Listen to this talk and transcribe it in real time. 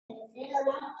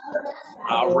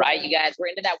All right, you guys, we're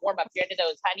into that warm-up. You're into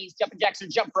those high knees, jumping jacks, or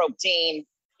jump rope, team.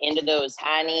 Into those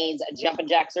high knees, jumping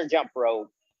jacks, or jump rope.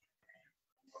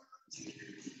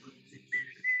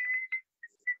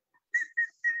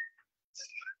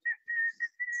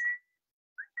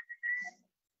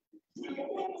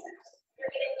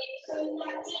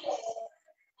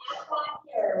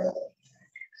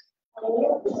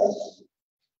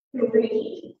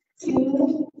 Three,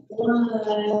 two,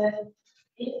 one.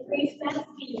 Increase that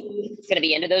speed. It's going to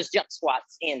be into those jump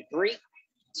squats in 3,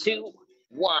 2,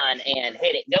 1, and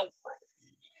hit it. Go.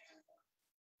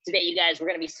 Today, you guys, we're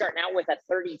going to be starting out with a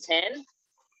 30-10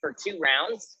 for 2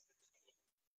 rounds.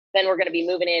 Then we're going to be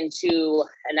moving into,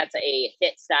 and that's a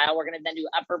HIIT style. We're going to then do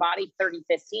upper body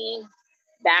 30-15,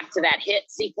 back to that HIIT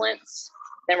sequence.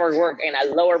 Then we're working a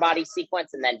lower body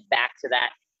sequence, and then back to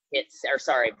that HIIT,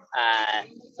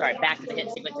 back to the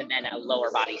HIIT sequence, and then a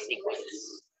lower body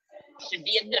sequence. Should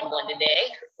be a good one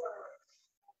today.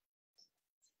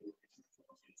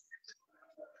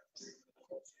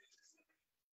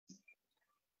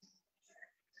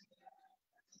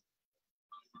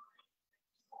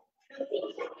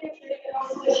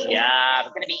 Yeah,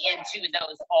 we're going to be into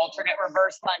those alternate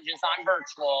reverse lunges on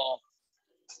virtual.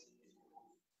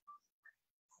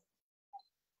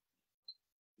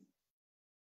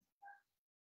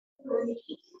 Three,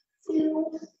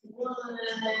 2, 1.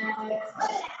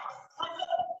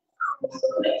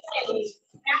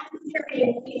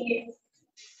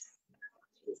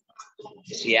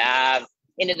 Yeah,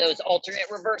 into those alternate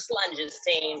reverse lunges,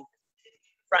 team.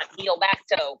 Front heel, back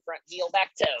toe, front heel, back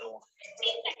toe.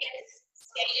 15 seconds.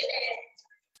 Stay there.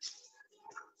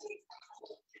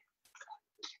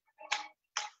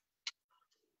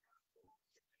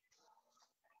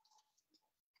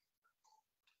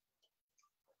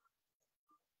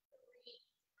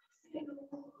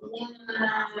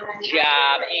 Good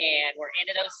job, and we're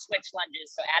into those switch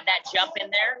lunges. So add that jump in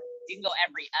there. You can go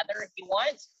every other if you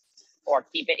want, or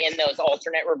keep it in those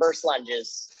alternate reverse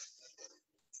lunges.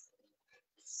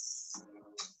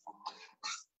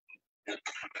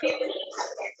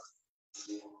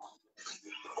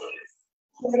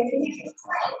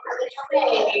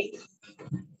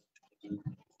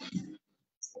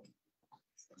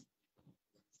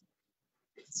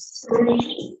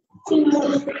 Three, 2,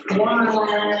 1.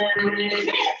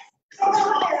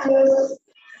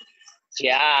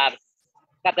 Job.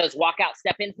 Got those walkout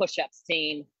step in push-ups,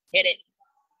 team. Hit it.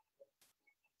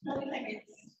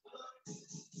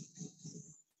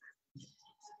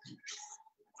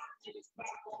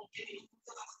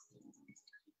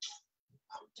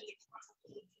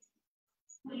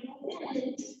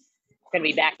 Gonna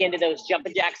be back into those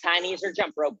jumping jacks, high knees, or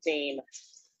jump rope, team.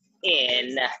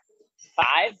 In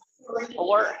 5,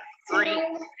 4, 3,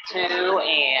 2,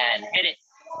 and hit it.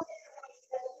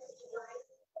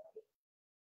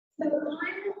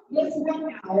 This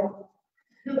workout,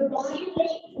 the body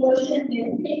weight portion of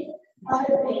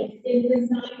the weight is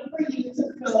designed for you to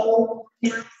go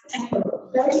max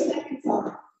effort, 30 seconds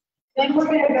on. Then we're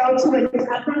going to go to an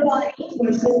upper body,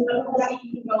 which is upper body.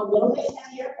 You can go a little bit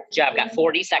heavier. Job, got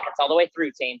 40 seconds all the way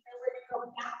through, team. And we're going to go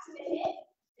back to the hip,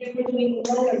 and we're doing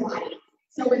lower body.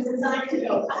 So it's designed to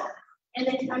go up and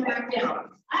then come back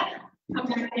down, up, come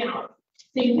back down.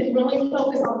 So you can really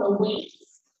focus on the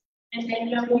weights. And then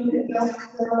you can go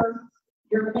after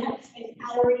your reps and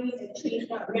calories and change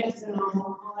that reps and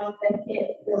all on the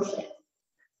HIIT portion.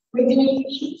 We're doing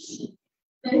each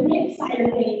the HIIT side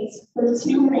of things for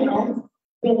 2 rounds.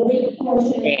 The weight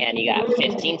portion. And you got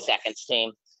 15 seconds,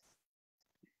 team.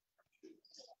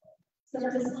 So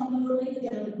just slowly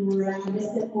grab a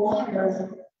sip of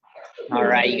water. All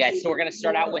right, you guys. So we're going to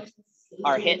start out with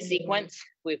our HIIT sequence.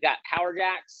 We've got power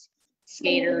jacks,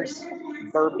 skaters,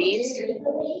 burpees,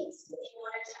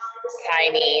 high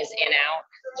knees in out,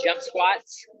 jump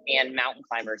squats, and mountain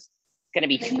climbers. It's going to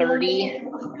be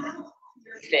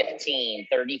 30-15,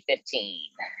 30-15,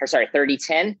 or sorry,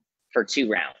 30-10 for 2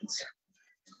 rounds.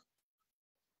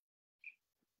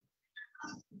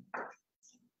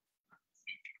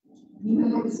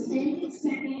 You have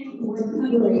 10-second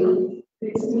recovery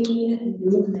between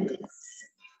movements.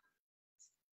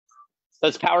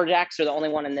 Those power jacks are the only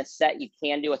one in this set you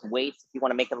can do with weights if you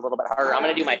want to make it a little bit harder. I'm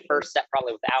going to do my first set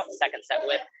probably without, second set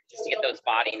with, just to get those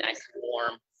body nice and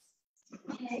warm.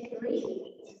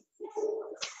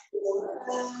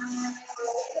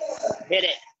 Hit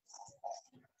it.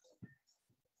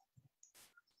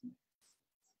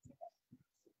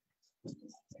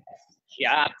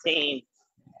 Job, team.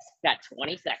 Got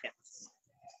 20 seconds.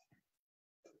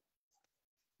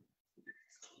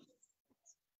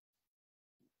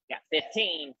 Got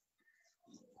 15.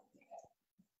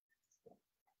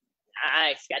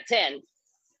 Nice, got 10.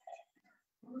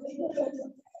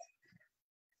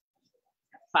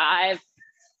 5,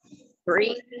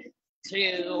 3, 2,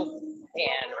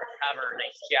 and recover.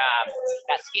 Nice job.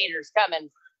 Got skaters coming.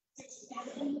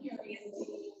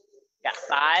 Got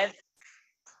 5,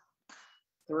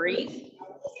 3,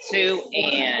 2,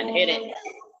 and hit it.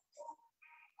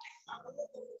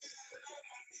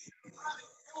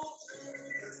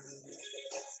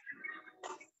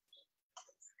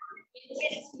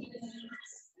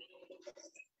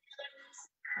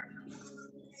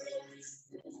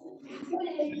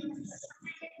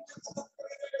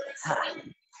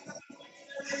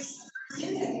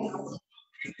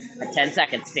 For 10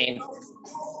 seconds, team.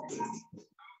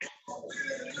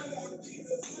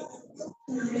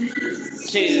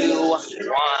 2, 1.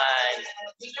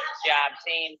 Good job,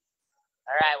 team.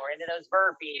 All right, we're into those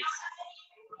burpees.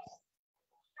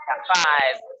 Got 5,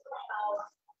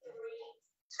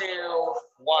 2,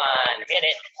 1. Hit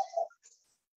it.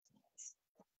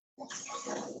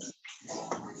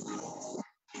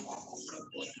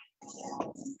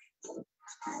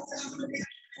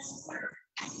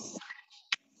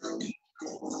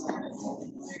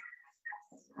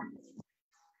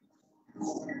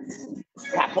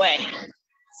 Halfway.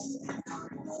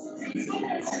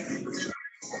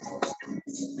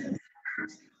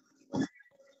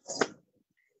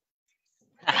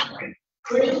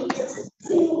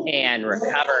 And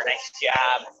recover. Nice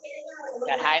job.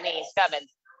 Got high knees coming.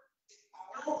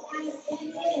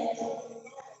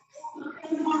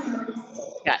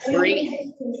 Got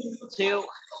 3, 2,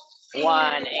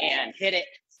 1, and hit it.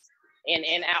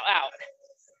 In, out, out.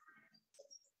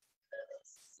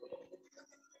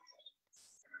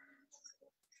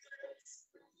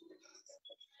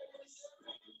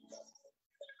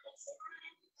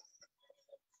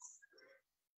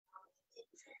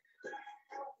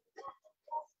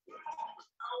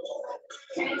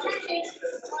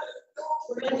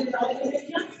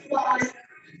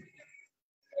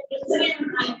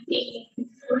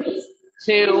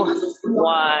 Two,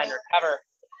 1, recover.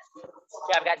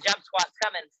 Okay, I've got jump squats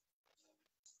coming.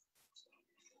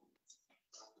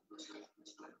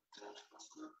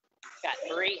 Got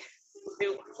 3,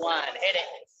 2, 1, hit it.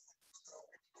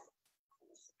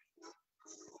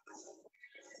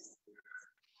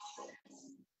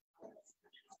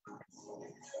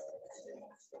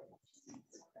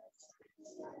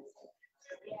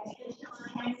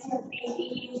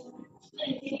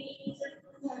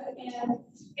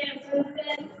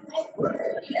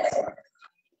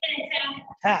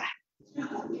 Ha.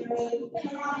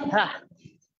 Ha.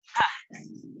 Ha.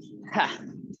 Ha.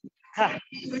 Ha.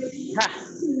 Ha.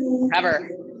 Cover.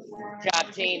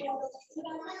 Job, team.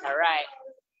 All right.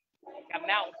 Got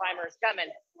mountain climbers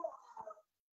coming.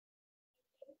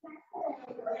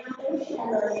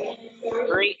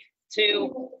 3,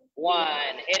 2, 1,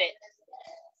 hit it.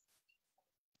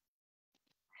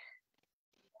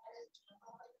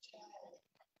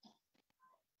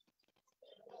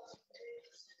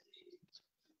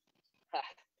 Ha.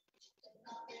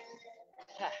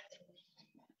 Ha.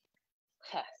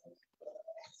 Ha.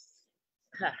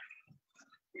 Ha.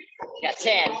 Got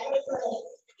 10.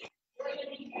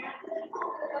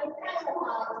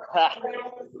 Ha.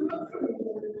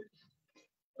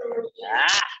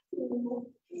 Ah.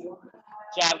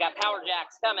 Jab, got power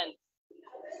jacks coming.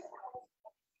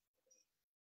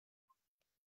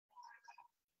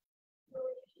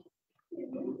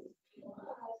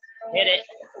 Hit it.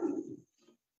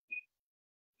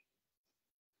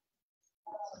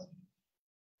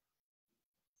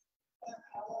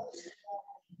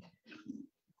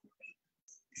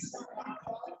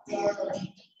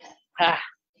 Ah.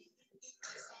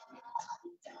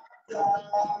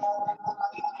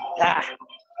 Ah.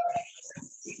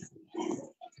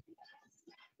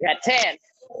 Got 10.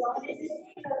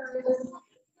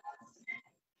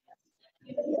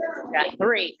 Got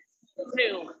 3,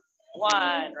 2,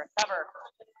 1, recover.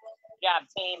 Good job,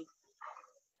 team.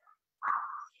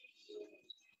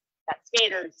 Got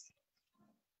skaters.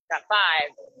 Got 5,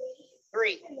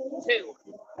 3, 2,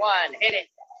 1, hit it.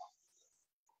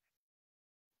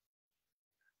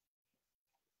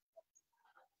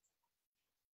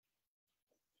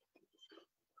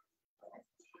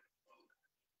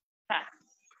 Ha.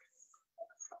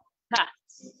 Ha.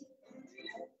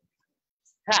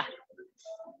 Ha.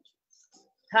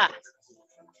 Ha.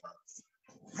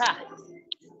 Ha.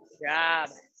 Job.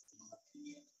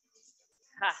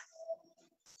 Ha.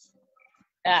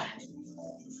 Ah.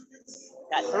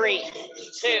 Got 3,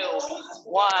 2,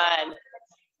 1.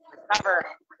 Recover.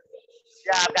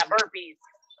 Job. Got burpees.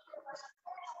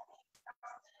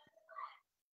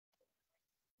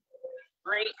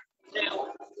 3, 2,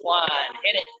 1,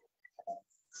 hit it.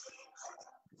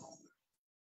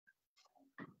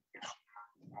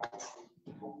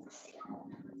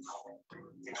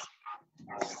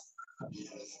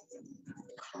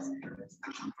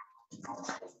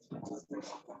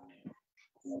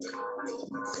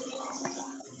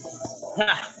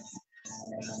 Ha.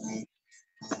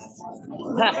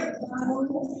 Ha.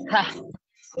 Ha.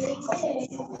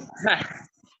 Ha.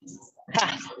 Ha.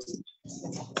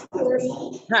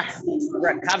 Ha.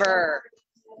 Recover.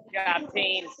 Good job,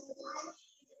 team.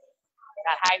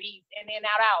 Got high knees in,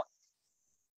 out, out.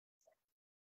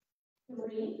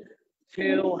 3,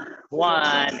 2,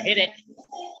 1, hit it.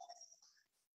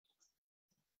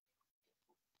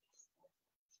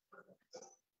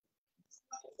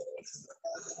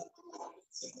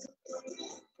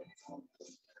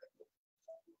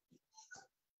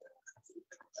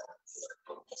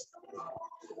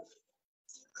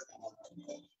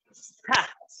 Ha.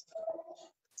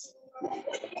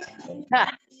 Ha. Ha.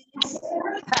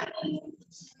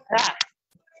 Ha.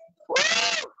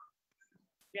 Woo!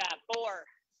 Yeah, 4,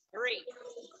 3,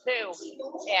 2,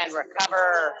 and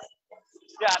recover.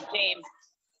 Good job, team.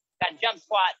 Got jump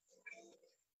squat.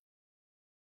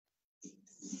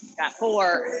 Got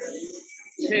 4,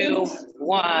 2,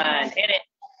 1, hit it.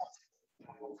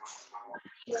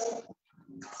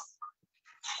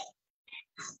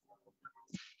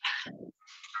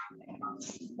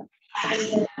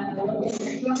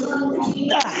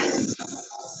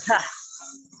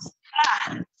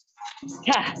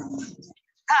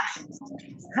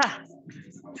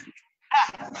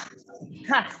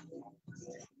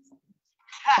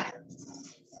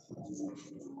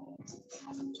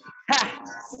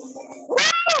 Woo!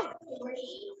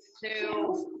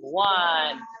 2,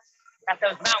 1. Got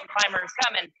those mountain climbers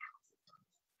coming.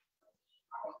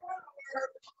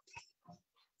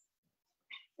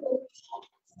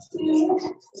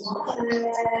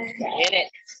 Hit it.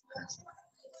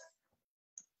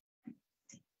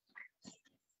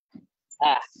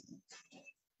 Ah.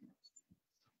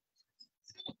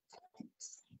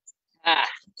 Ah.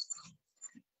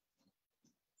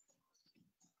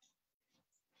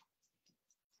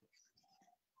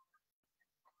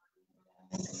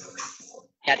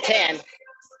 Got 10.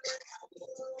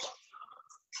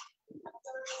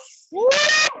 Woo!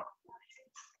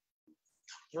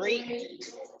 3,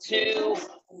 2,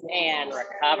 and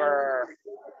recover.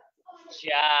 Good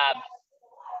job.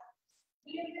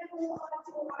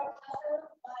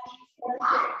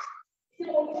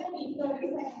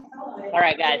 All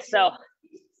right, guys, so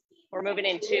we're moving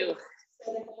into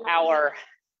our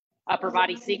upper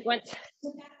body sequence.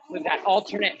 We've got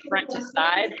alternate front to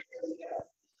side.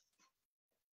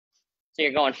 So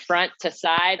you're going front to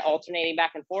side, alternating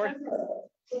back and forth.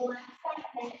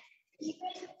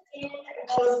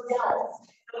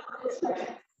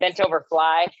 Bent over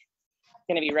fly,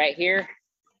 gonna be right here,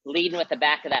 leading with the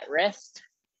back of that wrist.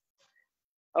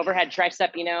 Overhead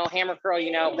tricep, you know, hammer curl,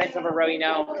 you know, bent over row, you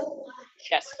know,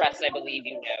 chest press, I believe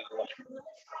you know.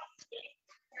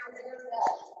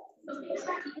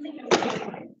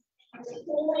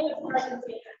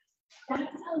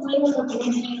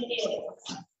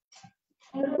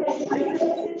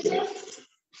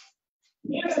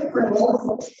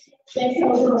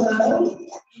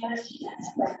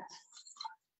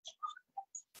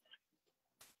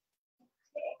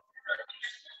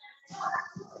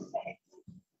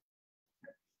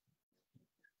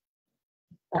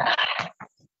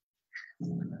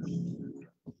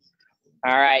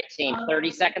 All right, team,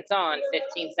 30 seconds on,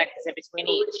 15 seconds in between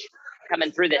each.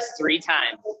 Coming through this 3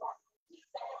 times.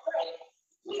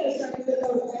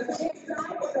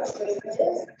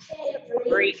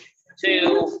 3,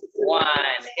 2, 1,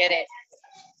 hit it.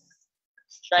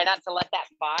 Try not to let that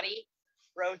body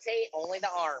rotate, only the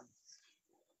arms.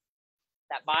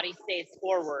 That body stays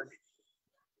forward.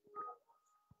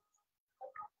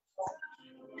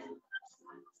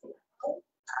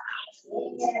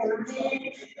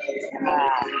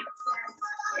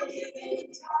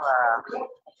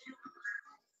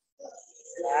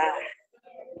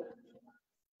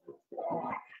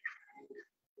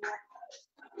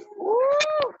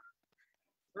 Woo!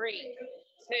 3,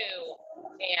 2,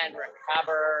 and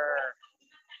recover.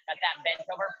 Got that bent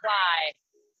over fly.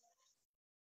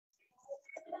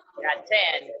 Got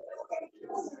 10.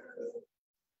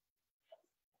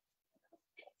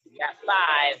 Got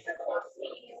 5,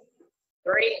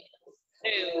 3,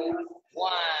 2,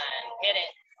 1. Hit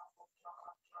it.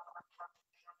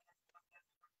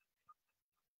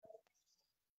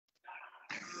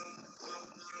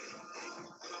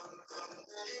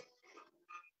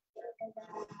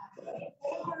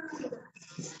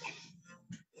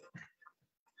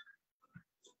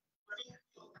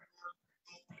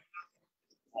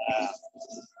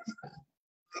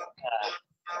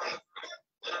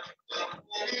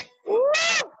 Woo!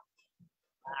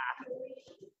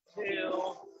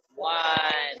 2, 1.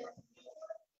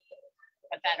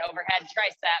 Put that overhead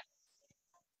tricep.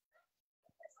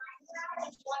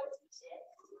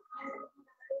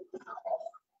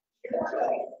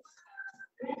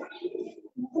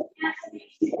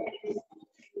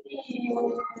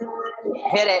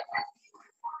 Hit it.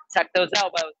 Tuck those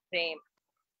elbows, team.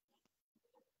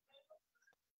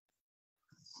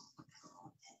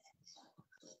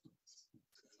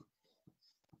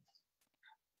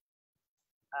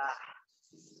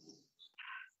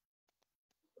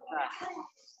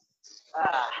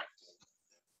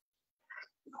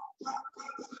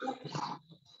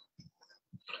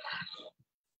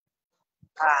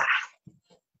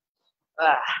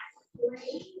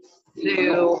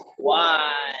 Two, 1.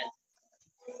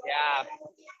 Yeah.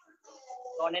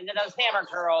 Going into those hammer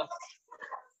curls.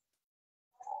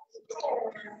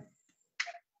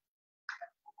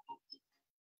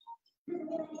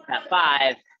 At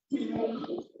 5,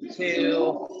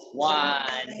 2, 1.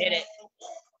 Hit it.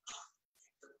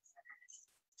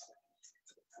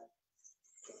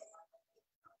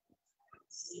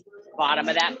 Bottom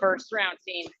of that first round,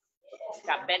 team.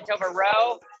 Got bent over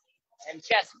row and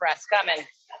chest press coming.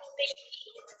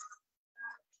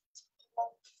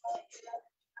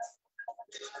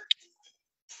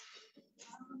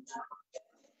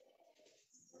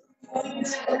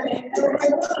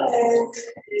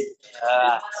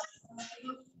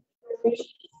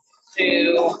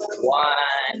 Two,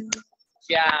 1.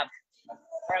 Job. All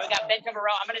right, we got bent over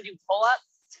row. I'm going to do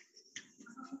pull-ups.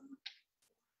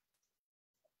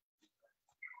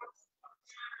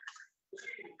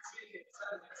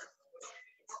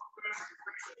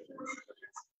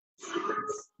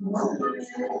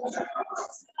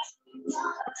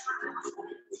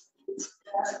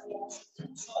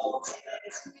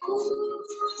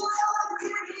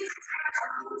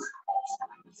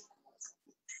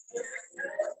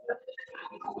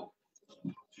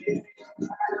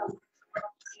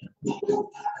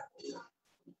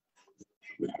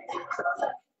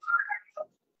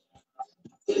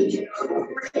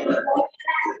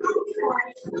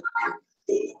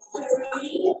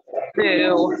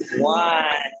 Two, 1.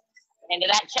 Into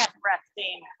that chest press,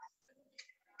 team.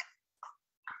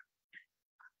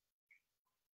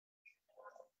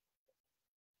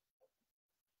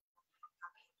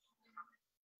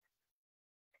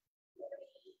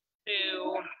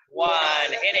 Two, 1.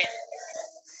 Hit it.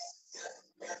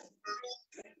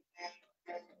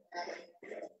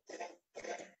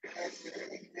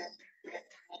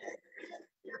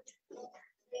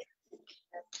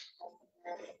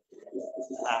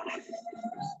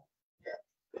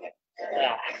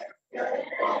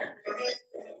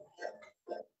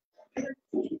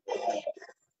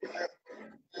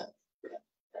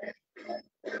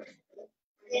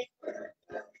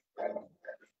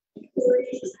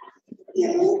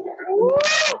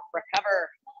 Recover.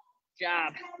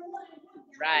 Job.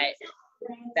 Right.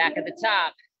 Back at the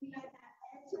top.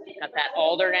 Got that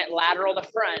alternate lateral to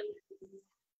front.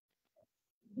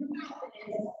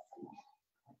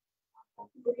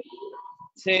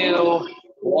 Two,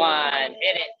 1.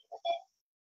 Hit it.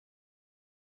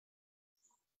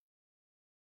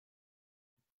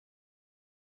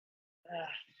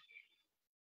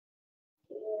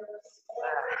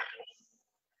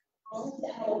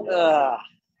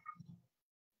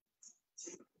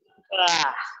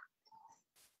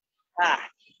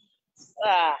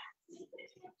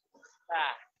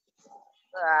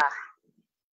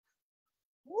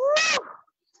 Woo!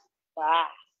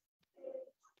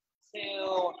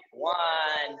 2, 1.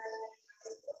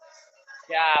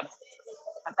 Job.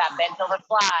 Got that bent over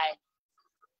fly.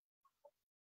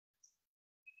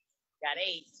 Got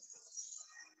 8.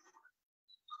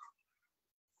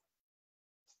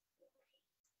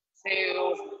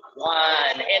 Two,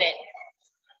 1. Hit it.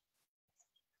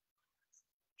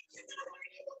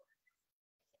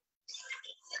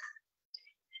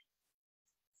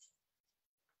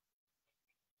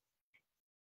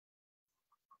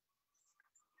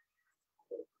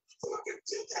 Uh,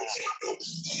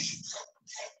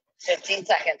 15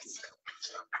 seconds.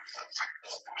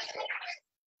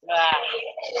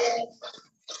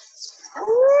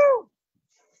 Woo!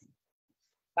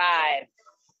 5,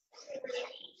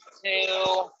 2,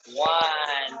 1.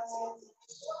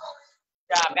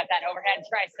 Job. Got that overhead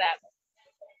tricep.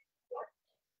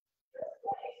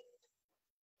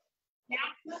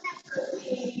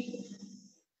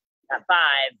 Got 5.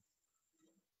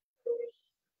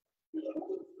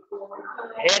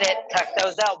 Hit it. Tuck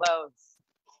those elbows.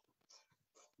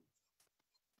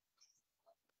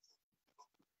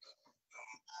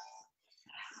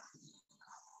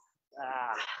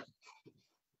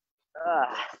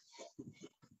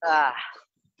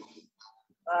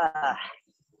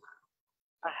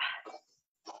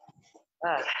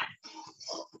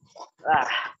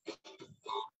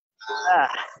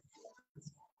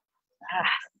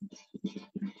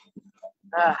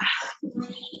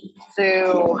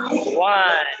 Two,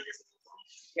 one.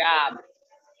 Job.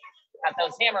 Got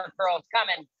those hammer curls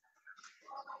coming.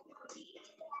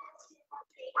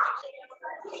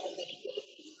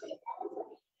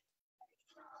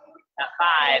 Now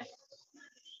 5,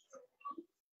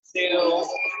 2,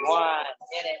 1.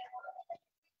 Hit it.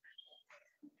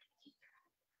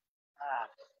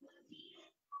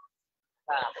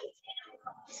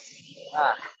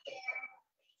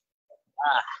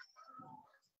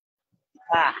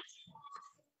 Ah.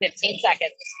 15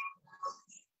 seconds.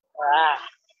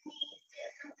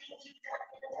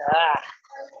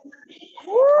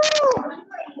 Woo!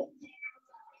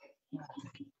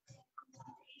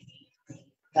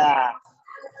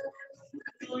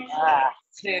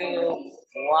 2,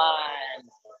 1.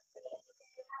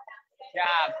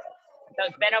 Job.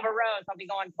 Those bent over rows, I'll be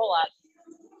going pull up.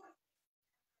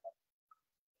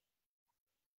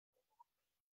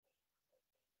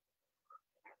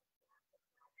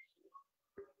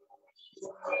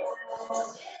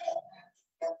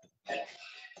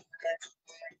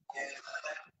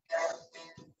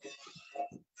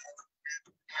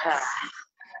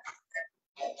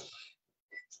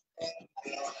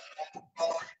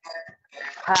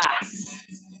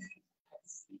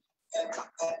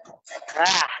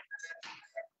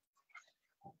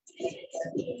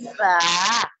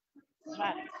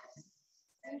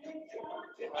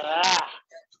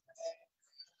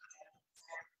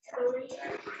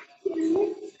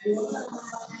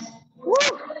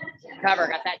 Cover,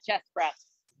 got that chest press.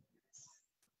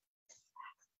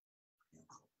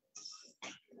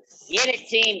 Get it,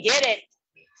 team, get it.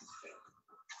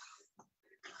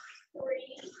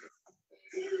 3,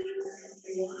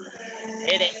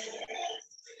 hit it.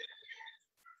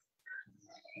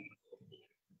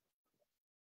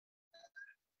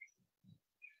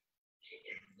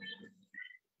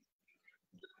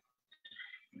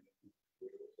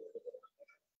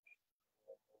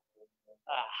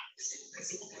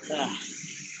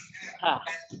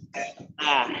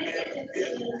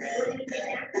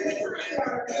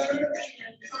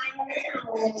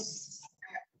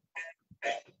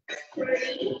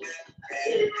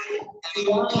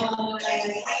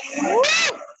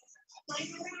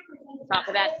 Top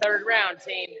of that third round,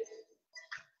 team.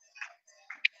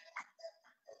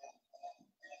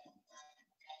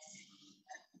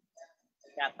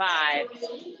 Got 5.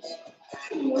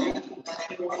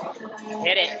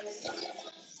 Hit it.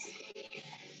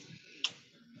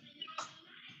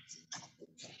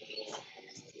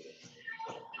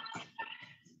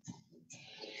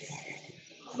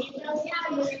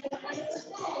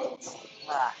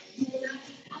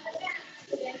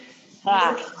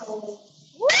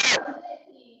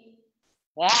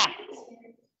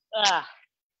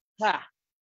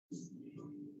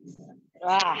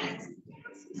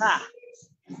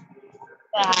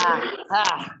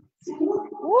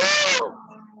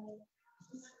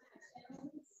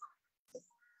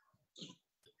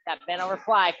 That bent over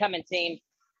fly coming, team.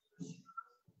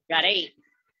 Got 8.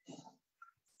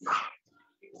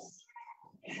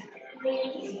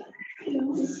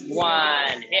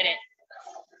 1, hit it.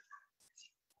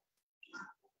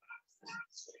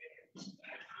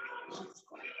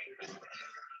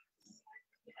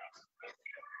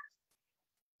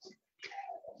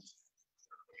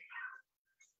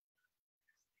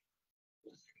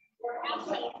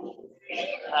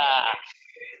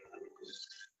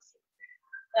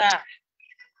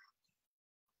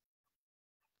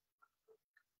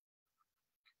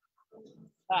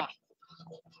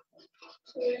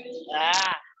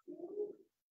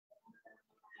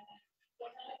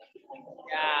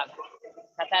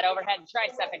 Got that overhead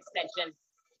tricep extension.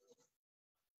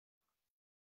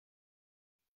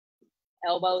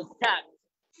 Elbows tucked.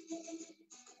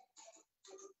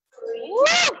 Woo!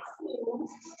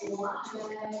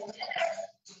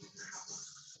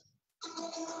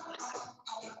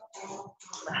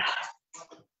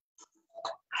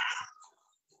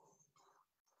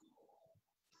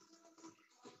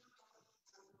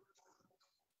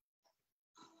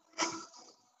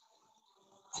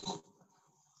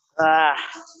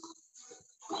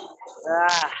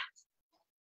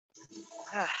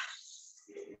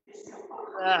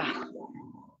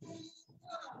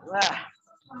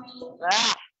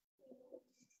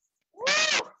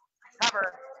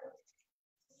 Cover.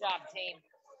 Good job, team.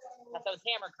 Got those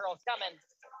hammer curls coming.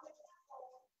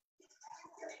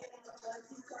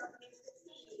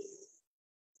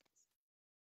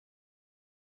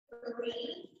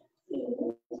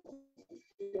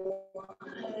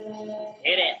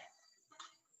 Hit it.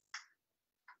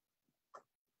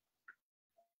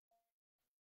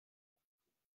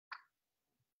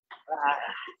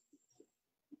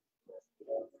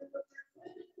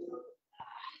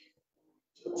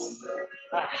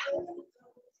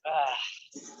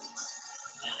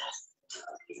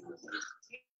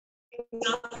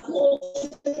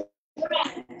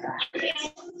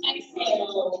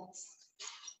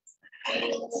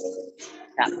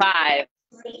 Got 5,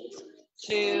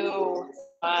 2,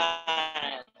 1.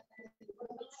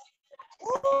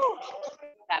 Woo.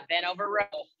 That bent over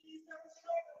row.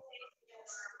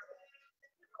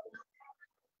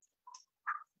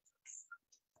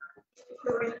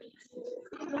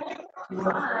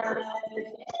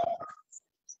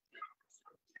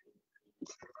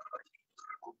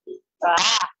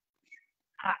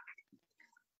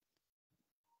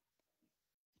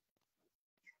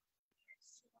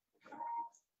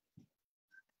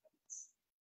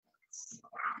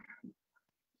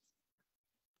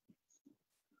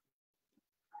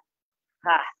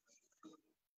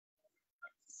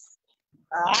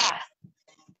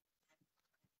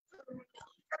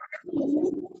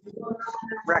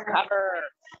 Recover.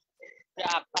 Good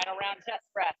job. Final round chest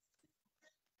press.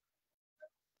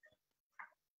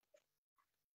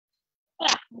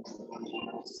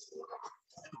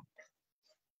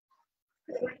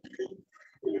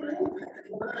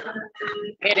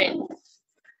 Hit it.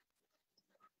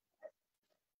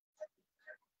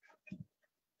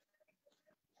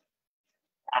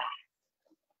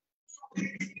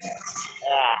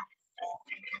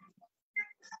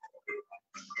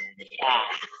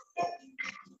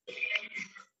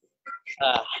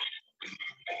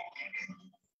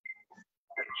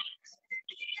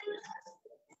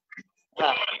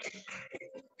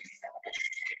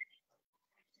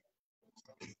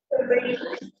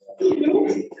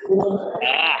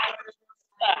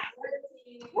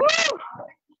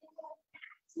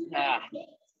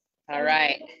 All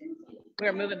right.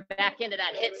 We're moving back into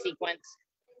that HIIT sequence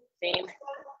theme.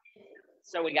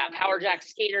 So we got power jack,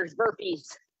 skaters, burpees,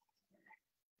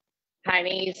 high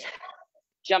knees,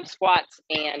 jump squats,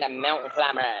 and mountain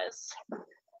climbers.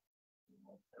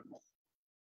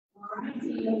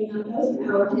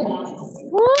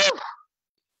 Woo!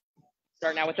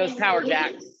 Starting out with those power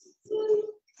jacks.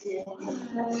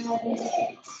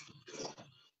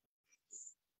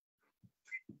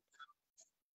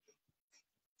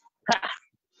 Ha.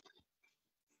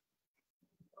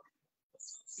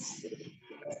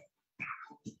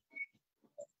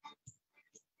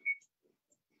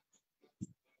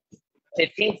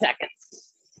 $15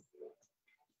 seconds.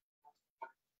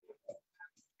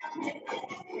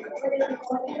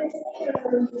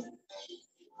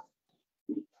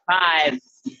 5,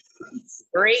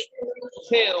 3,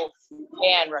 2,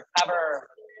 and recover.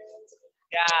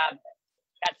 Good job.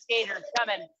 Got skaters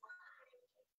coming.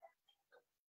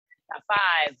 Got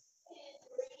 5.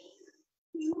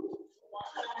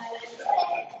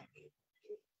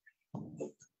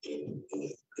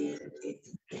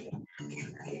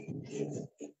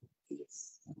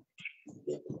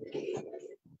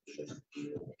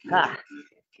 Ha.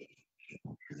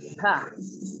 Ha.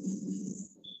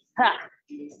 Ha.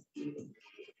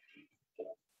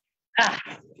 Ha.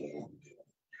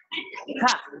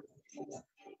 Ha.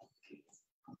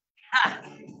 Ha.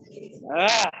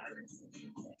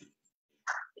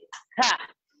 Ha.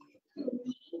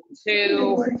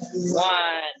 2,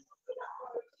 1.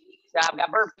 Job, got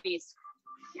burpees.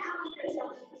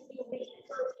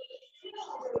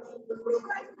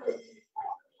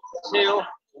 2,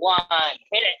 1.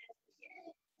 Hit it.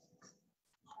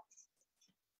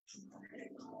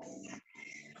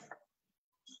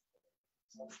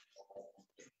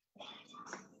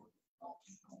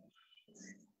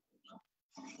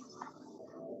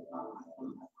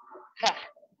 Ha.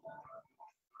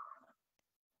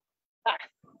 Ha.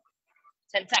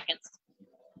 10 seconds.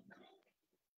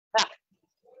 Ha.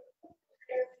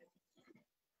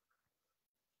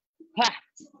 Ha.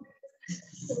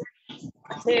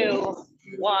 2,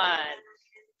 1.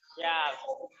 Job.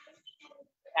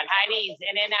 Got high knees,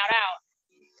 in, out, out.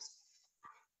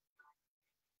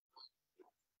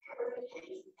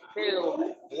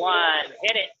 2, 1.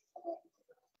 Hit it.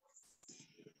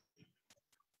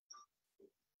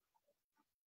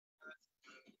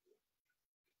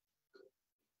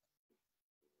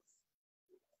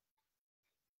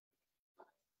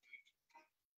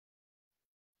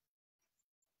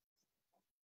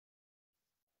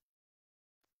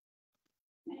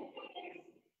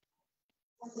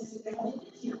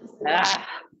 Ah.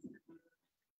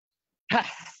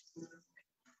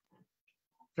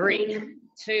 3,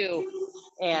 2,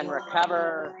 and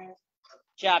recover.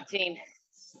 Job, team.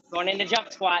 Going into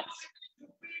jump squats.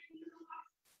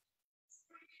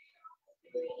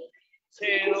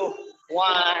 2,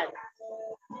 1.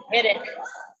 Hit it.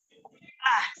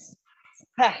 Ah.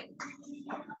 Ah.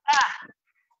 Ah.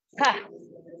 Ha.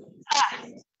 Ha.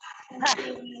 Ha.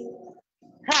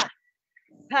 Ha.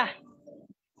 Ha.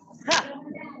 Ha.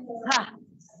 Ha.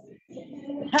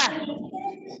 Ha.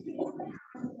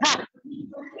 Ha.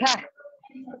 Ha.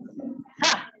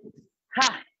 Ha. Ha.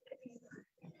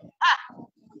 Ha.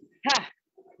 Ha.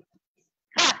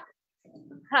 Ha.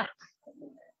 Ha.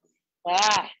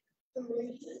 Ah.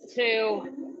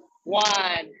 2, 1.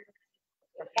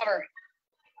 Recover.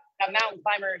 Have mountain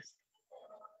climbers.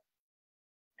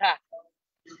 Ha.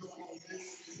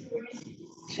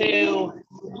 2,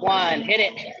 1. Hit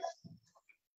it.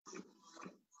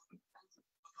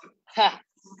 Ha.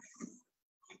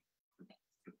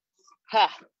 Ha.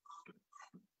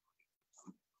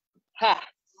 Ha.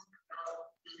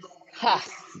 Ha.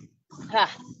 Ha.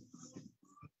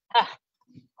 Ha.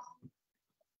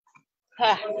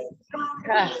 Ha.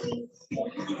 Ha.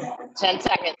 10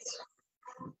 seconds.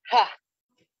 Ha.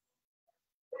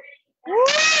 Woo!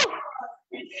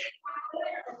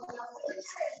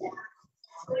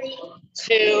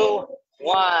 2,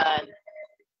 1.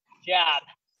 Job.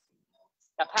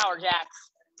 The power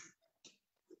jacks.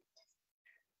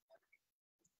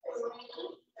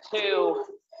 2,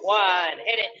 1.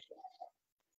 Hit it.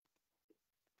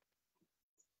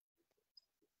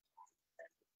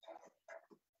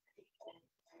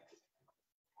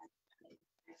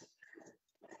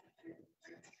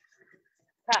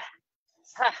 Ha.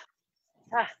 Ha.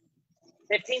 Ha.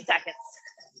 15 seconds.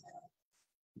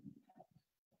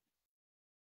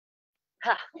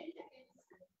 Ha.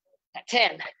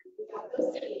 10.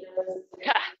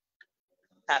 Ha.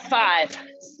 5,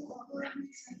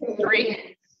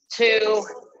 3, 2,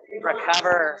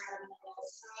 recover.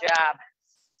 Job.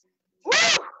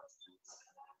 Woo!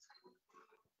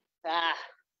 Ah.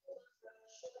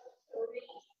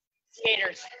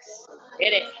 Skaters,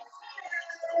 hit it.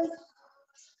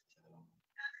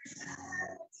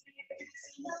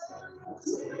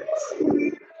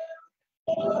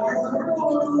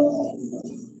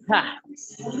 Ha.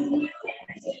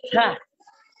 Ha.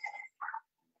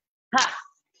 Ha.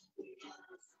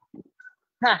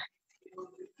 Ha. Ah.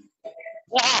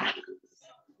 Ah.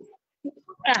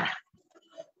 Ah.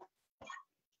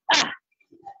 Ah.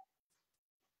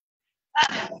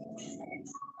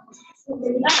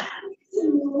 Ah.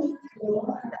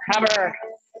 Cover.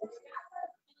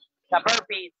 The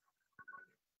burpees.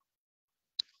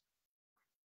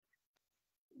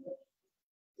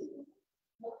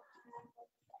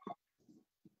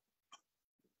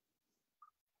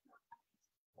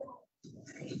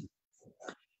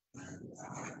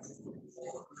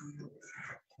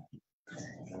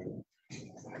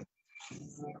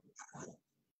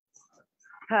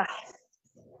 Ah.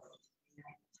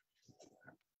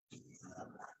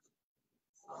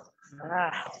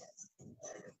 Ah.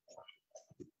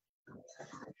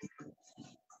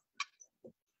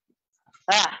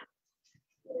 Ah.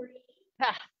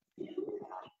 Ah.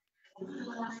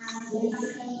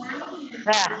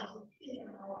 Ah.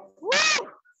 Woo!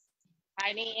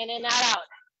 Tiny in and not out.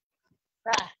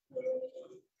 Ah.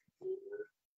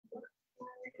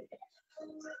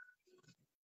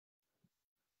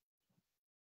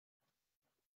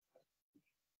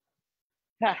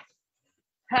 Ah.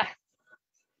 Ah.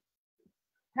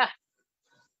 Ah.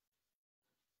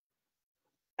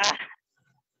 Ah.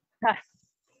 Ah.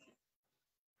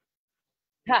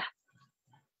 Ah.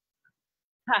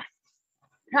 Ah.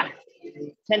 Ah.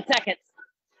 10 seconds.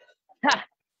 Ha.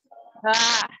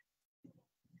 Ah.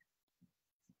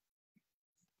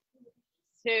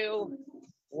 2,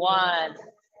 1.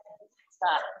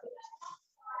 Ha.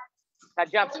 A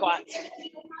jump squat.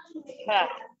 Ha.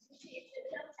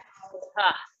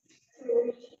 Ha.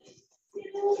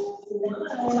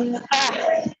 Ah.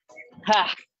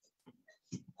 Ha.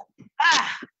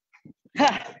 Ah. Ha.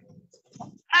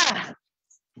 Ah.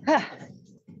 Ha.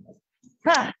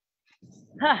 Ha.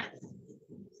 Ha.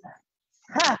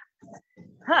 Ha.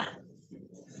 Ha.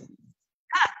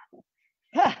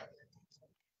 Ha.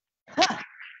 Ha.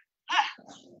 Ha.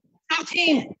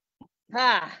 15.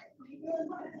 Ah.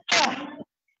 Ah.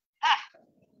 Ah.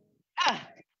 Ah.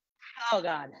 Oh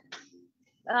God.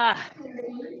 Ah.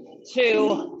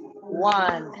 2,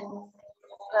 1.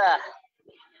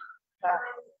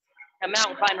 The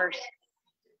mountain climbers.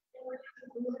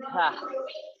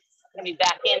 Gonna be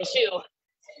back into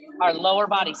our lower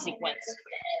body sequence.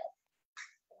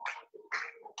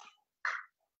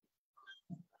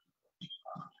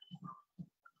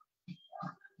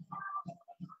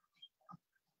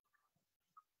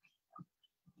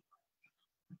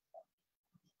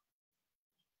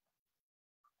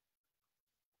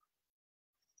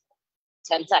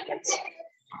 Ten seconds.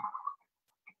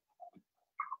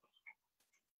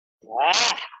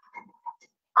 Ah.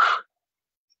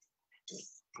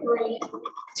 3,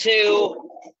 2,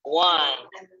 1.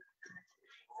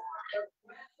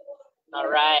 All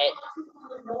right.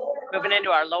 Moving into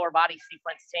our lower body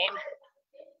sequence team.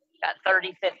 Got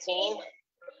 30, 15.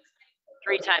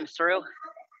 3 times through.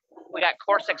 We got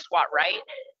Cossack squat right,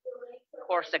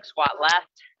 Cossack squat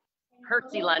left,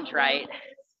 curtsy lunge right,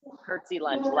 curtsy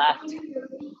lunge left,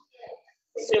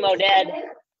 sumo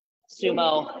dead,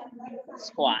 sumo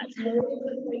squat.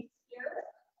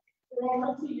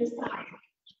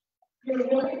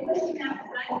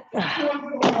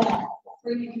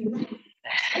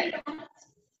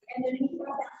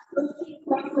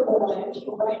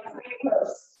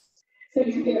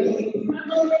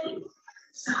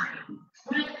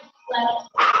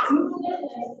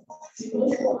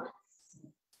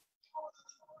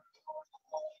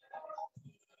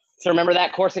 So remember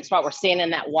that Cossack spot, we're staying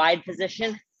in that wide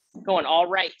position, going all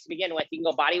right to begin with. You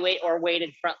can go body weight or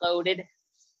weighted front loaded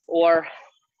or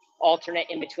alternate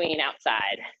in between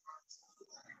outside.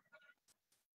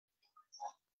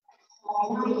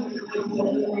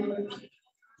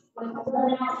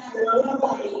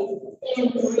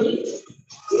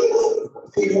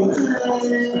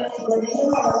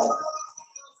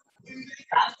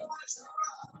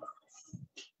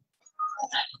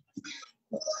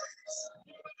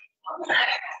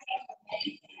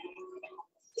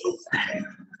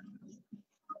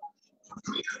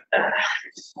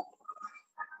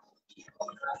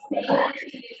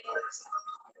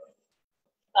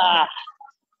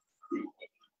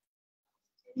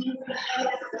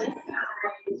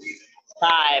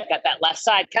 Five, got that left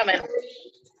side coming.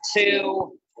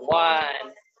 2, 1.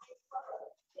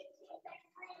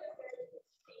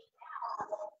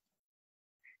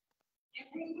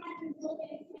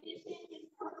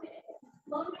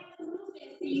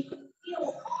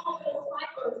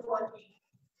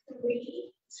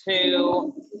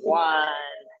 Two, 1.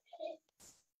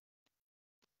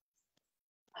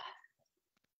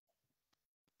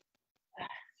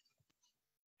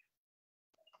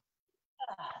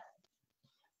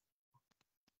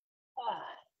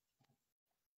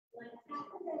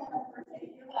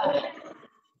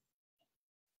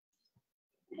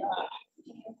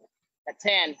 At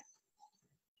 10.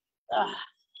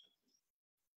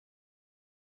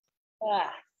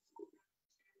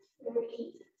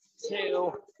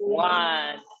 2,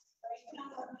 1.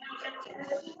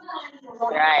 All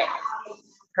right.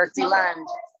 Curtsy lunge.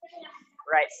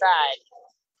 Right side.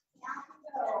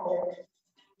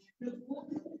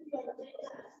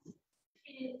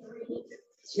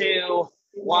 2,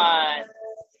 1.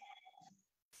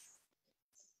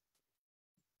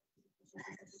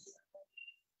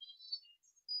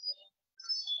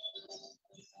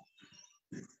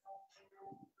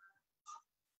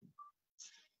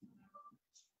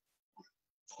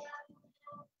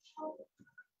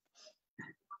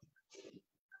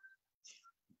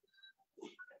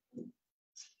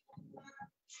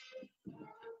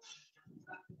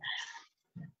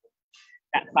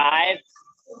 Got 5,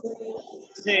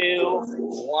 2,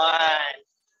 1.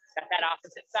 Got that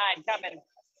opposite side coming.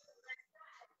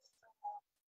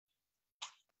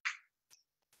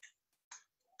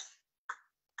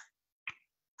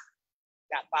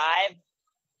 Got 5.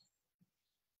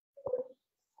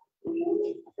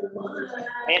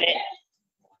 Hit it.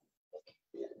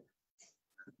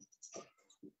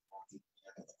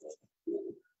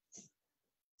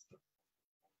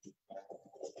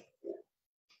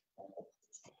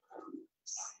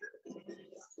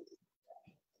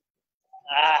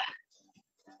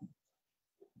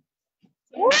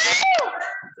 Woo!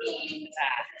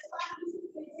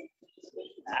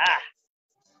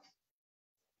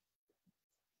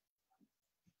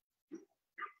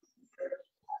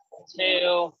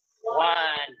 Two, 1.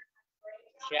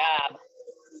 Job.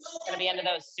 Gonna be into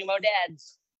those sumo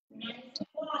deads.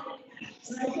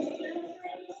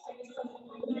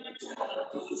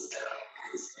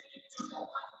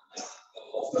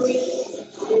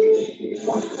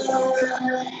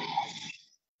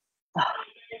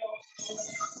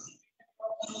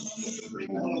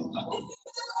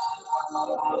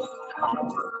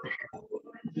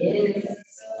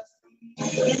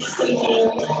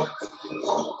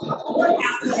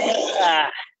 Ah,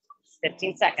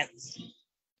 15 seconds.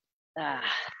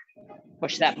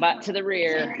 Push that butt to the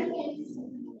rear.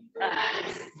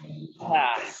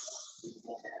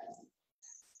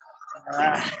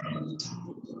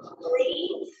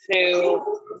 3, 2,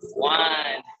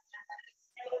 1.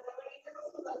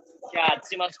 God,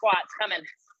 sumo squats coming.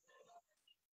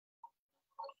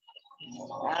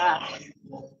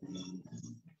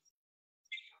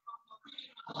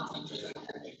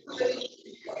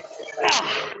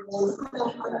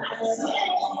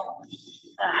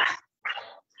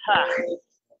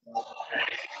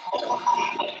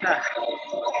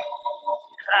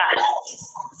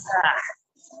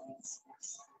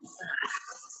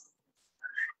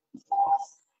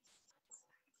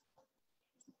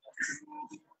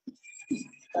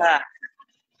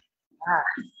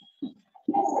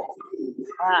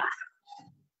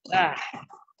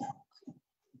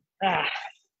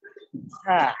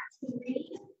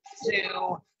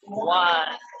 Two,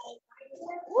 one.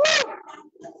 Woo!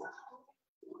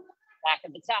 Back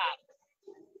at the top.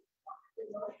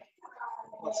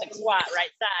 Cossack squat, right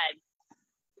side.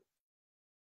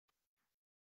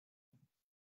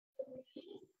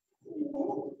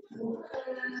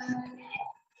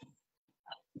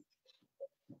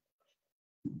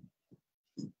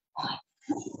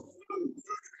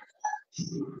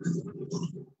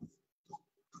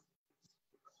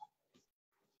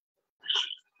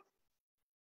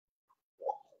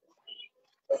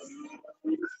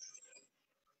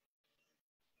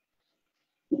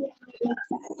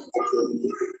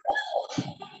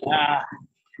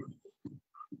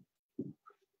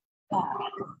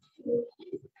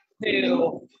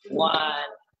 Two, one.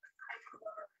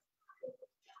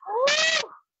 Woo!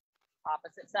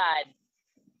 Opposite side.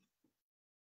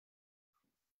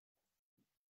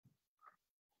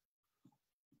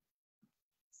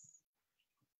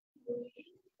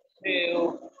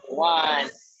 Two, one.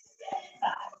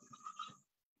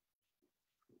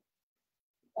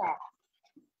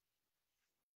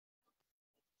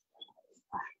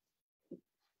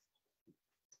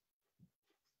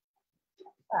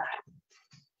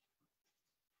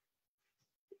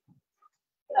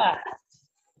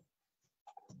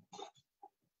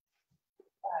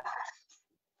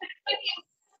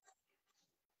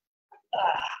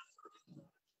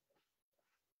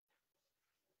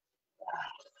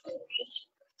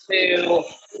 Two,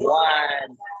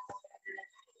 one.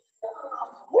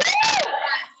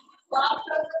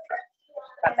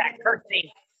 Got that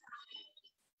curtsy.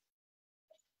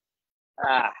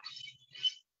 Got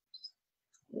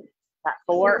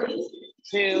 4,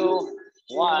 2,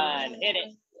 1. Hit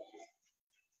it.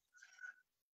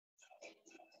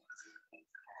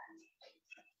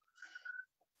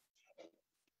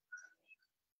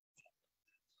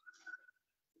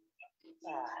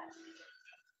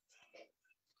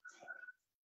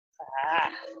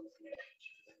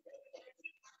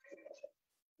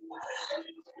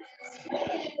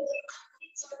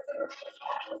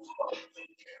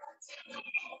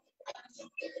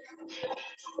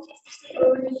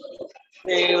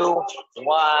 Two,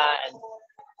 one.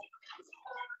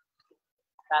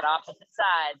 That opposite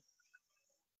side.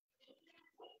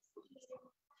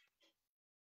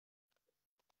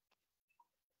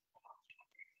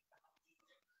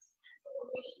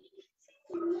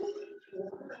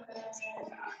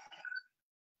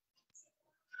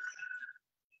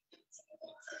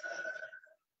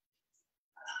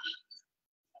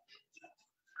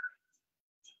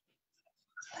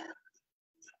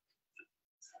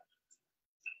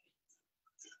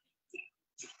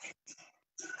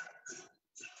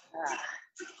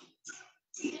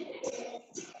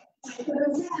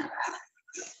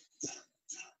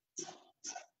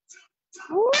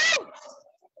 Woo!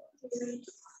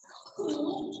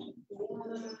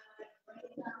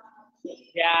 Good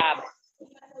job.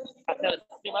 Got those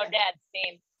sumo dads,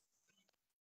 team.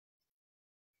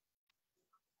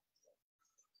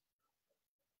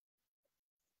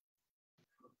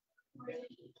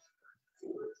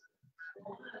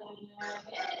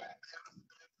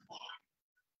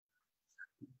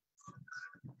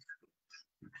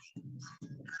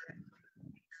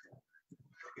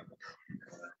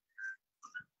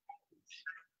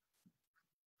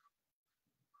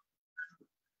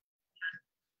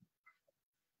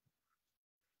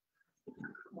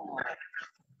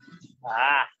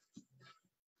 Ah.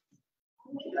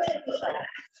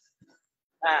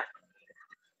 Ah. Ah.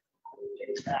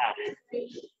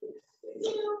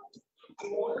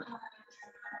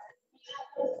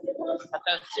 Got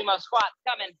those sumo squats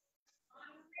coming.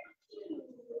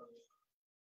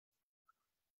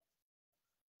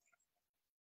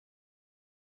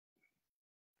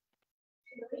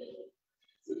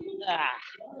 Ah.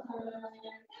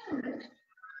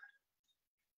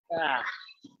 Ah.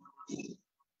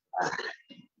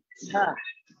 Ah. Ah.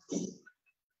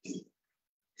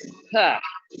 Ah.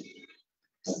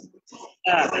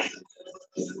 Ah.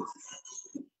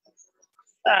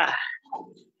 Ah.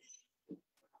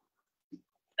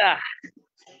 Ah.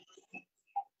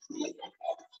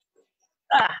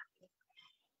 Ah.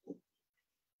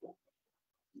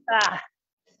 Ah.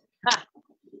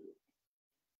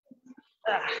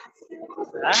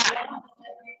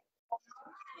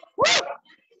 Woo!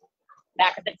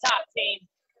 Back at the top, team.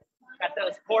 Got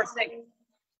those Cossack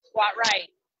squat right.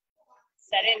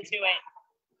 Set into it.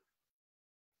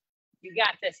 You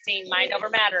got this, team. Mind over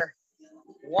matter.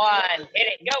 1, hit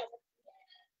it, go.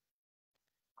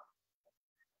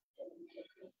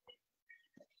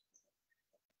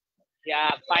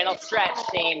 Yeah, final stretch,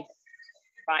 team.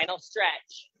 Final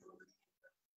stretch.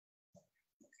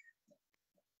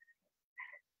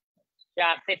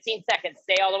 Job, 15 seconds.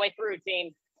 Stay all the way through,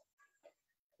 team.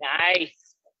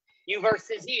 Nice. You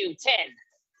versus you, 10.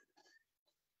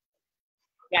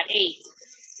 Got 8.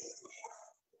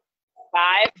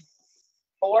 5,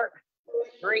 4,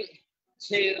 3,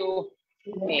 2,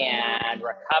 and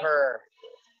recover.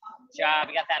 Good job.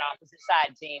 You got that opposite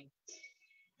side, team.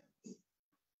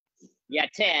 Yeah,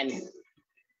 10.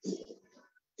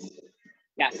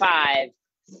 Got 5,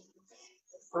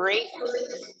 3,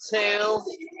 2,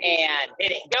 and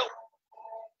hit it. Go.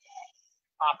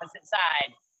 Opposite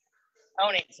side.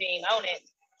 Own it, team. Own it.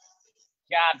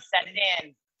 Job. Set it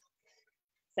in.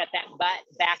 Set that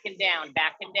butt back and down.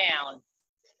 Back and down.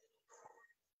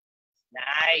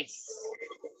 Nice.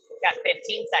 Got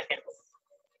 15 seconds.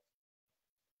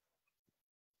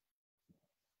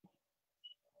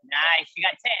 Nice. You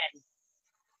got 10.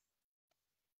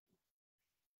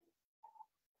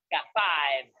 Got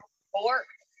 5, 4,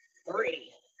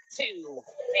 3, 2,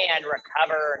 and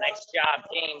recover. Nice job,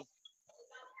 team.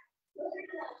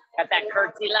 Got that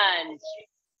curtsy lunge.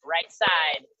 Right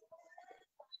side.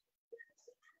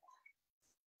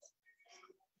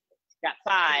 Got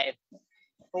 5,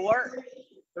 4,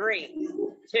 3,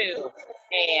 2,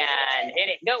 and hit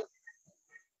it. Go.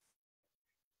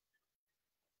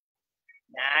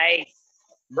 Nice.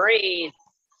 Breathe.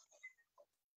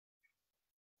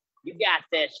 You got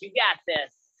this. You got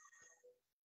this.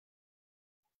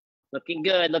 Looking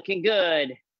good. Looking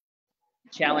good.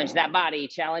 Challenge that body.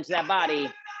 Challenge that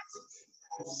body.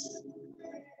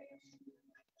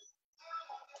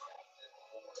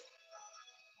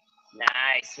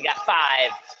 Nice. You got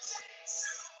 5,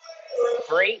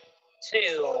 3,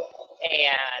 2,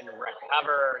 and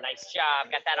recover. Nice job.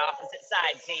 Got that opposite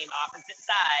side, team. Opposite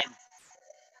side.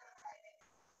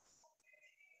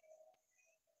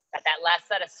 Got that last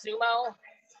set of sumo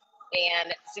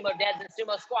and sumo deads and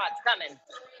sumo squats coming.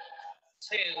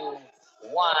 2,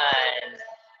 1.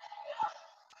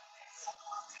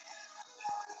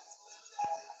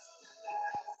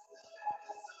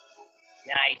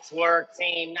 Nice work,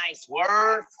 team. Nice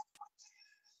work.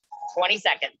 20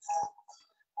 seconds.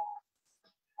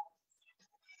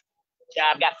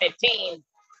 Job. Got 15.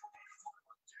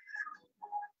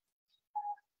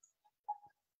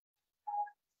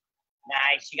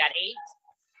 Nice. You got 8.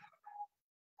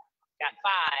 Got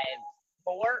 5,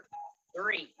 4,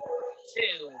 3,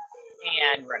 2,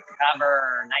 and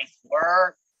recover. Nice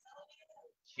work.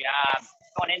 Job.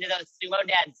 Going into those sumo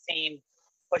deads, team.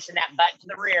 Pushing that butt to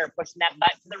the rear. Pushing that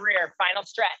butt to the rear. Final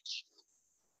stretch.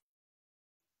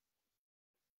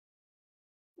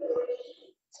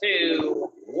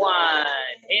 2, 1.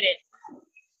 Hit it.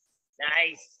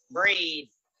 Nice. Breathe.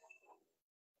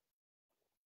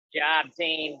 Job,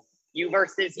 team. You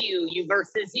versus you. You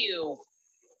versus you.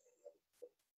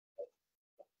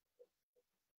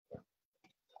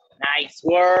 Nice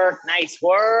work. Nice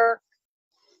work.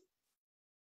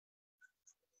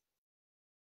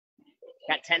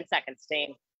 Got 10 seconds,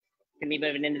 team. Gonna be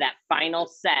moving into that final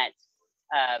set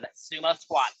of sumo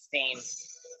squats, team.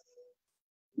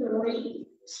 3,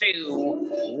 2,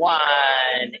 1,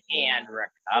 and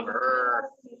recover.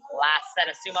 Last set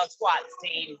of sumo squats,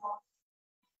 team.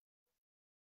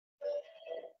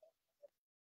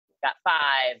 Got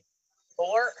 5,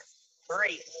 4,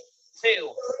 3,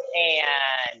 2,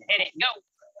 and hit it. Go.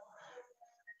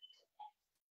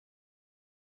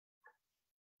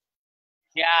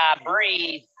 Yeah,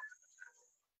 breathe.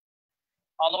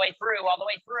 All the way through, all the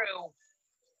way through.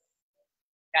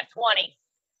 Got 20.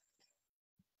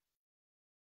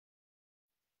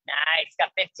 Nice,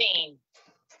 got 15.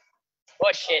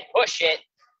 Push it, push it.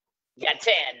 You got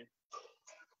 10.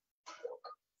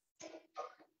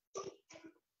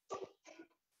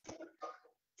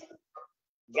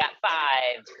 You got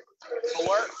 5,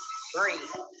 4, 3,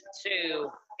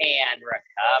 2, and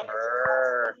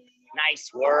recover.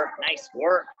 Nice work, nice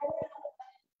work.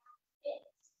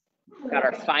 Got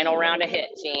our final round of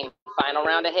HIIT, team. Final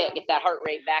round of HIIT. Get that heart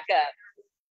rate back up.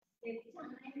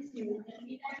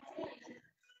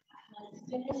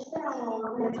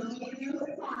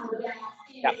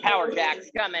 Got power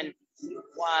jacks coming.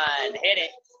 1, hit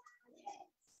it.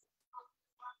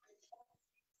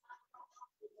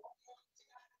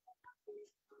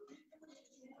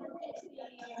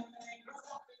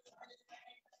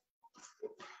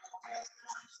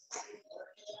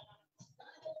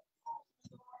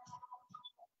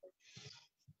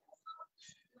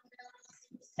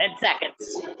 10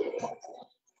 seconds.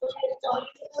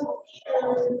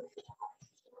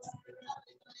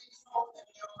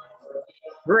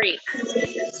 3,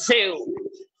 2,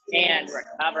 and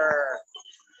recover.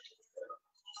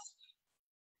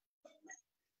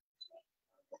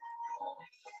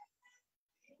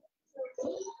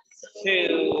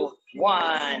 2,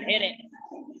 1, hit it.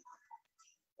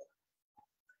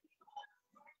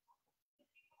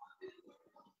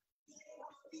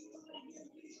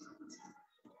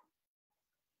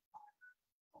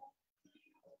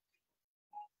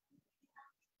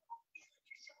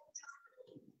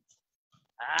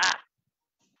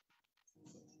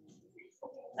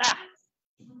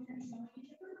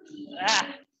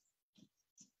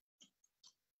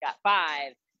 Got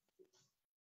 5,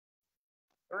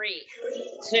 3,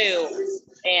 2,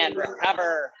 and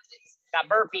recover. Got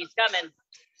burpees coming.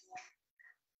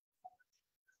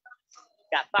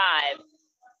 Got 5,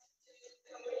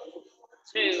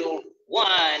 2,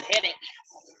 1, hit it.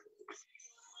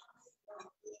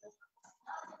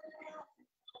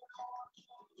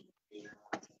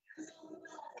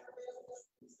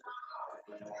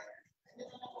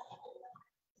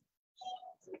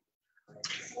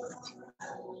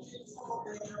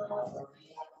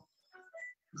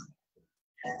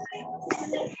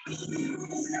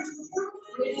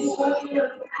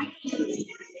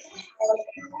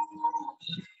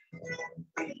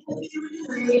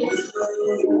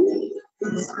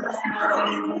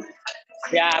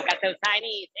 Yeah, I've got those high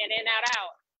knees, in, out, out.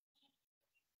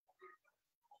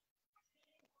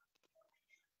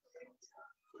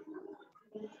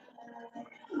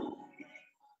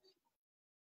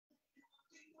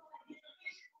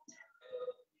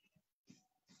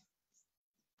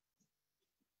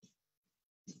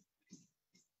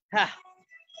 Huh.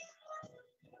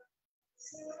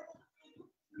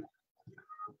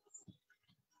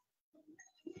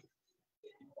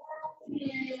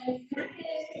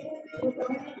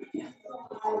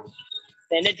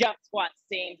 Then the jump squats,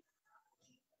 team.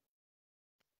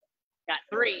 Got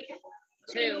 3,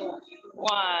 2,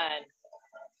 1.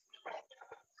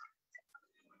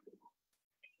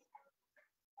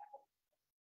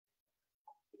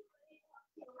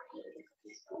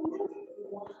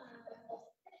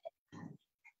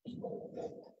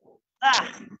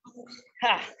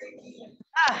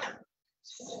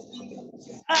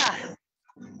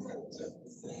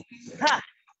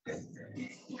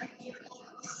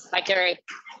 Bye, Terry.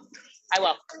 I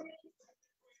will.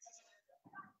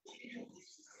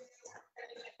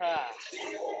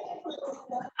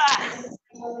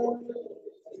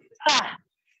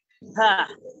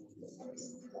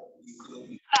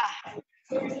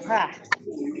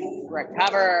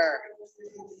 Recover.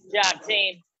 Good job,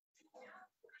 team.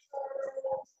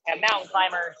 And mountain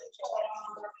climbers.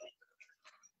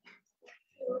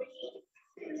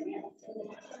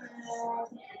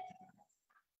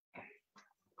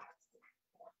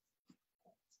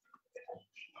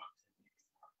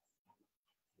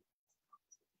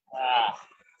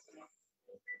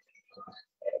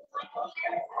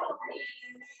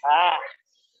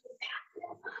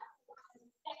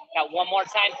 Got one more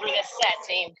time through this set,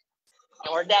 team,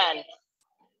 and we're done.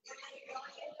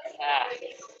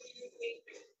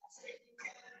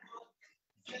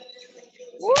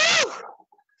 Woo!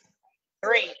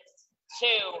 3, 2,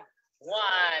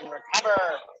 1, recover.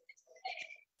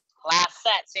 Last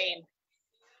set, team.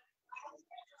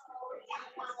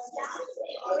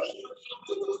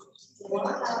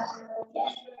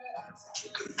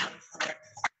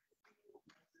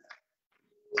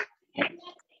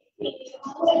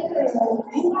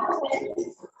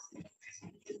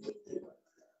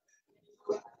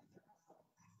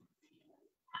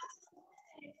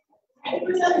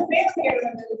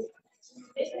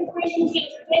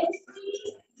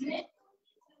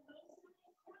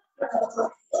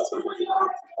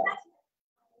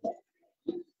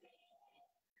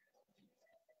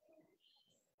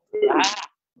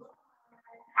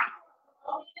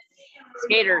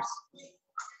 Skaters,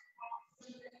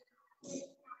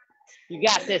 you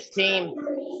got this, team.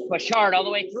 Push hard all the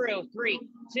way through. 3,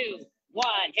 2, 1,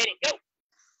 hit it, go.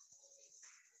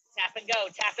 Tap and go,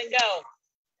 tap and go.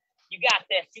 You got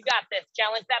this, you got this.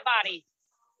 Challenge that body.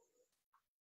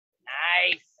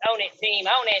 Nice, own it, team,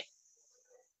 own it.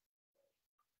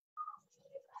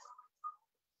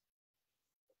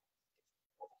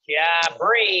 Yeah,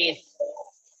 breathe.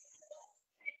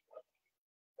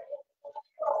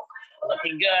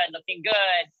 Looking good, looking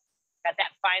good. Got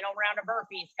that final round of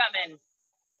burpees coming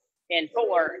in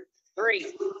 4, 3,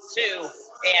 2,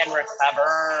 and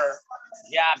recover.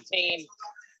 Good job, team.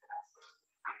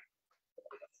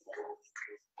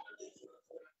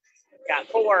 Got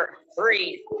 4,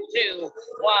 3, 2,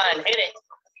 1. Hit it.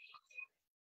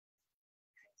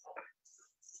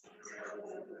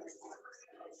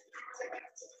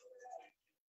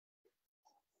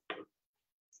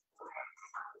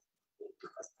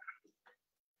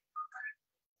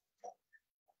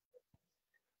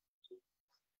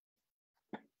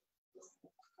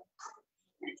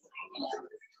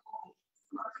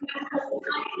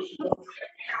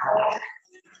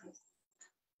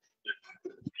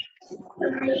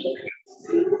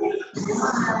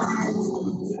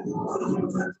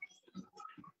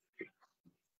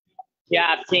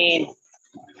 Job, team.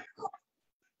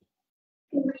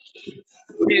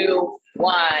 2,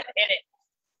 1. Hit it.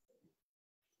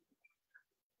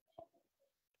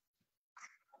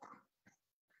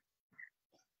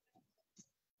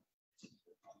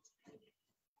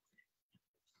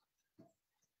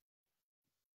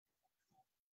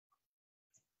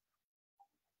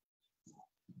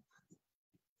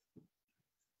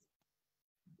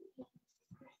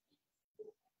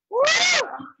 Woo!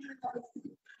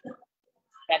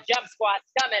 That jump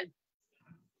squat's coming.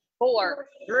 4,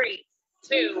 3,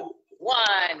 2, 1.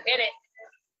 Hit it.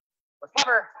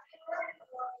 Recover.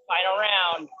 Final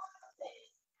round.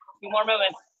 2 more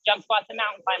movements. Jump squats and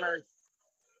mountain climbers.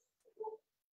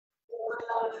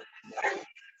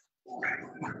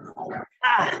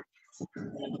 Ah.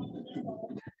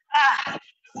 Ah.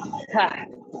 Ah.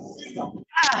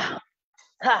 Ah.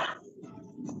 Ah.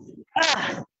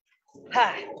 Ah.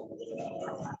 Ah.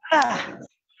 Ah.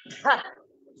 Ah.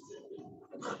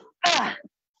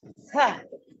 Ah.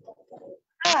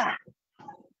 Ah.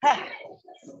 Ah. Ah.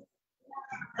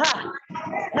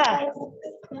 Ah.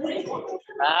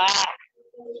 Ah.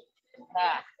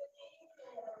 Ah.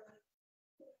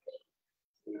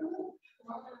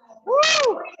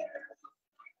 Woo!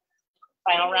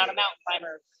 Final round of mountain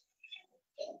climbers.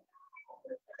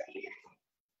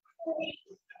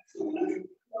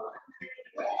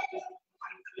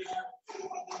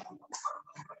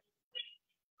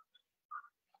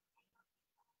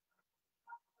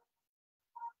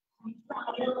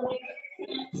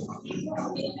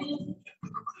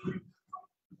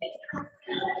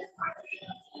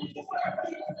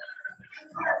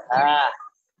 Ah.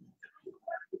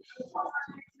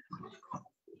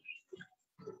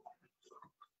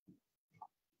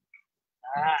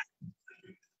 Ah.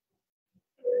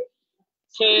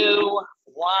 2,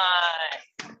 1.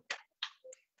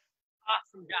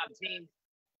 Awesome job, team.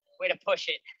 Way to push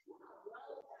it.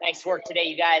 Nice work today,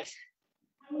 you guys.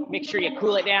 Make sure you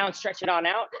cool it down, stretch it on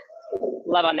out.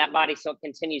 Love on that body so it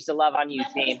continues to love on you,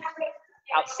 team.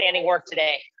 Outstanding work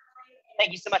today.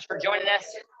 Thank you so much for joining us.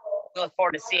 We look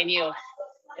forward to seeing you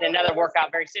in another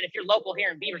workout very soon. If you're local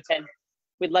here in Beaverton,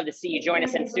 we'd love to see you join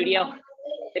us in studio.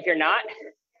 If you're not,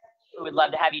 we would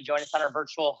love to have you join us on our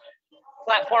virtual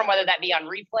platform, whether that be on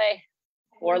replay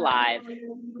or live.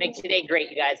 Make today great,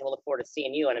 you guys, and we'll look forward to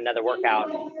seeing you in another workout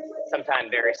sometime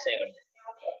very soon.